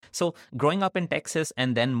So growing up in Texas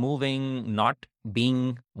and then moving, not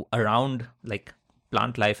being around like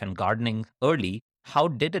plant life and gardening early, how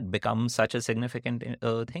did it become such a significant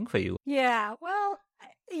thing for you? Yeah, well,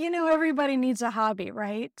 everybody needs a hobby,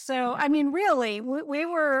 right? So, I mean, really,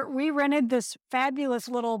 we rented this fabulous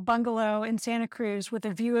little bungalow in Santa Cruz with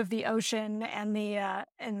a view of the ocean and the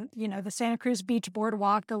Santa Cruz Beach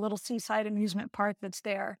Boardwalk, the little seaside amusement park that's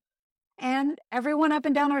there. And everyone up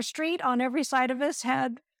and down our street on every side of us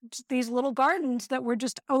had these little gardens that were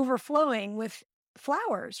just overflowing with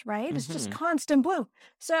flowers, right? It's just Hmm. constant bloom.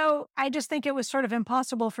 So I just think it was sort of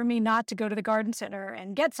impossible for me not to go to the garden center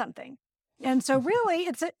and get something. And so really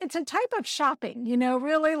it's a type of shopping,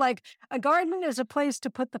 really like a garden is a place to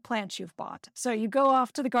put the plants you've bought. So you go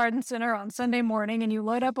off to the garden center on Sunday morning and you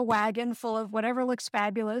load up a wagon full of whatever looks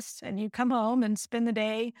fabulous and you come home and spend the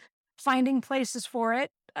day finding places for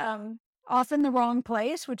it. Often the wrong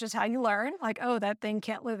place, which is how you learn, like, oh, that thing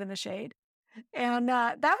can't live in the shade. And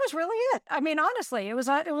that was really it. I mean, honestly, it was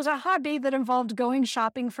a hobby that involved going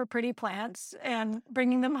shopping for pretty plants and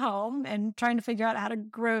bringing them home and trying to figure out how to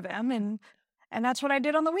grow them. And that's what I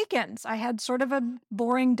did on the weekends. I had sort of a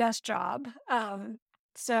boring desk job.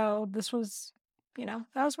 So this was,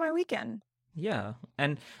 that was my weekend. Yeah.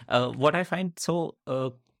 And what I find so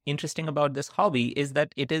interesting about this hobby is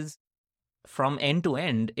that it is from end to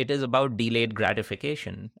end, it is about delayed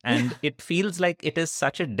gratification. And it feels like it is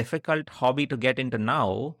such a difficult hobby to get into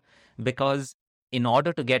now because in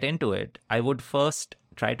order to get into it, I would first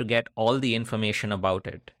try to get all the information about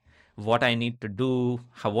it. What I need to do,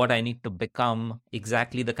 what I need to become,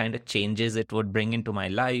 exactly the kind of changes it would bring into my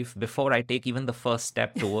life before I take even the first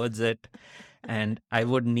step towards it. And I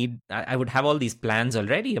would have all these plans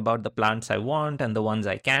already about the plants I want and the ones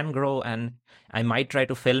I can grow. And I might try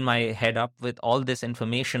to fill my head up with all this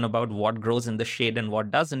information about what grows in the shade and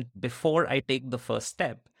what doesn't before I take the first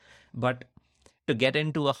step. But to get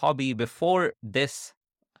into a hobby before this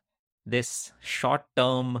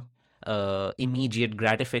short-term, immediate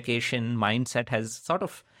gratification mindset has sort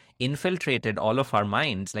of infiltrated all of our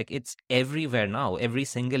minds. Like it's everywhere now. Every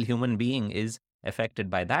single human being is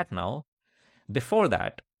affected by that now. Before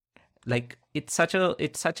that, like it's such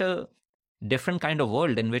a different kind of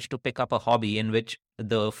world in which to pick up a hobby in which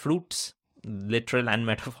the fruits, literal and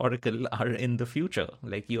metaphorical, are in the future.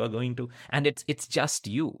 Like you are going to, and it's just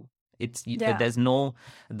you. Yeah. There's no,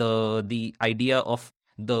 the idea of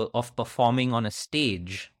performing on a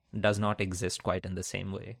stage does not exist quite in the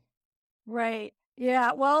same way. Right.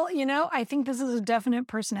 Yeah. Well, I think this is a definite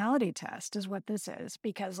personality test, is what this is,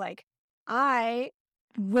 because like I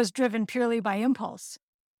was driven purely by impulse.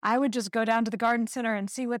 I would just go down to the garden center and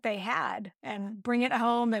see what they had and bring it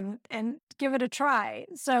home and give it a try.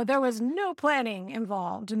 So there was no planning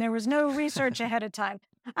involved and there was no research ahead of time.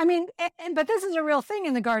 I mean, but this is a real thing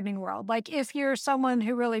in the gardening world. Like if you're someone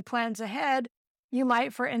who really plans ahead, you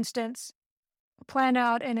might, for instance, plan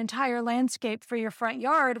out an entire landscape for your front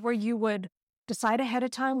yard where you would decide ahead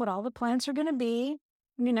of time what all the plants are going to be.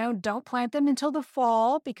 Don't plant them until the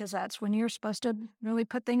fall because that's when you're supposed to really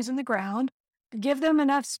put things in the ground. Give them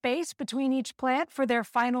enough space between each plant for their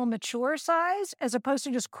final mature size, as opposed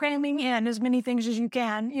to just cramming in as many things as you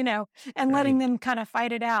can, and letting Right. them kind of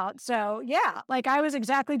fight it out. So, yeah, like I was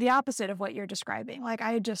exactly the opposite of what you're describing. Like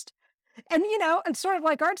I just and, it's sort of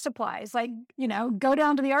like art supplies, like, go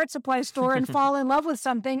down to the art supply store and fall in love with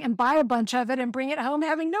something and buy a bunch of it and bring it home,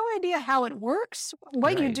 having no idea how it works,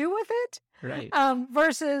 what you Right. do with it, Right.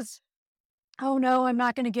 versus, oh no, I'm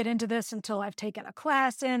not going to get into this until I've taken a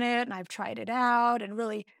class in it and I've tried it out and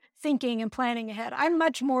really thinking and planning ahead. I'm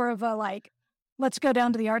much more of a like, let's go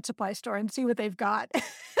down to the art supply store and see what they've got. And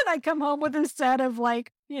I come home with a set of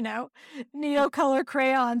like, Neocolor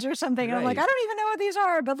crayons or something. And I'm like, I Right. don't even know what these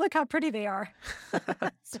are, but look how pretty they are.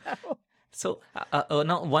 So, So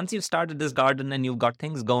now, once you've started this garden and you've got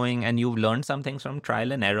things going and you've learned some things from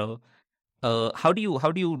trial and error, how do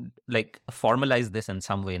you like formalize this in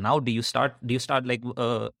some way? Now, do you start like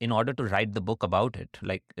in order to write the book about it?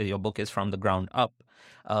 Like your book is from the ground up.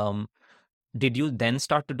 Um, did you then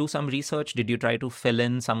start to do some research? Did you try to fill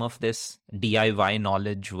in some of this DIY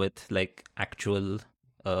knowledge with like actual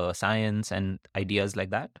science and ideas like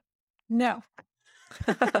that? no.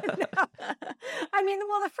 No. I mean,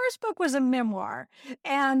 well, the first book was a memoir,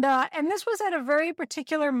 and this was at a very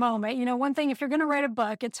particular moment. One thing, if you're going to write a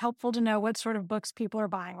book, it's helpful to know what sort of books people are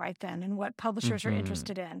buying right then and what publishers are Hmm.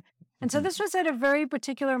 interested in. And so this was at a very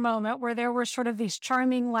particular moment where there were sort of these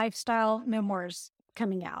charming lifestyle memoirs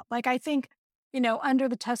coming out. Like I think, Under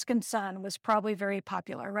the Tuscan Sun was probably very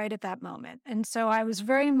popular right at that moment. And so I was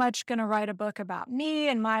very much going to write a book about me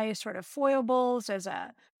and my sort of foibles as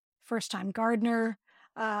a first time gardener.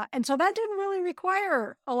 And so that didn't really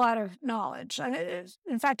require a lot of knowledge.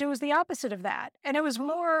 In fact, it was the opposite of that. And it was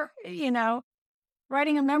more,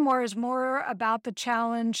 writing a memoir is more about the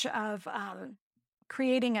challenge of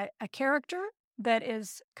creating a character that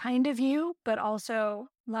is kind of you, but also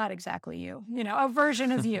not exactly you, a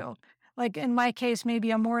version of you. Like in my case,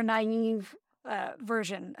 maybe a more naive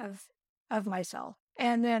version of myself.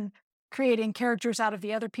 And then creating characters out of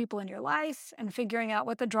the other people in your life and figuring out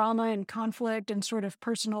what the drama and conflict and sort of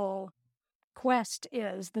personal quest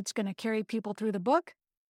is that's going to carry people through the book.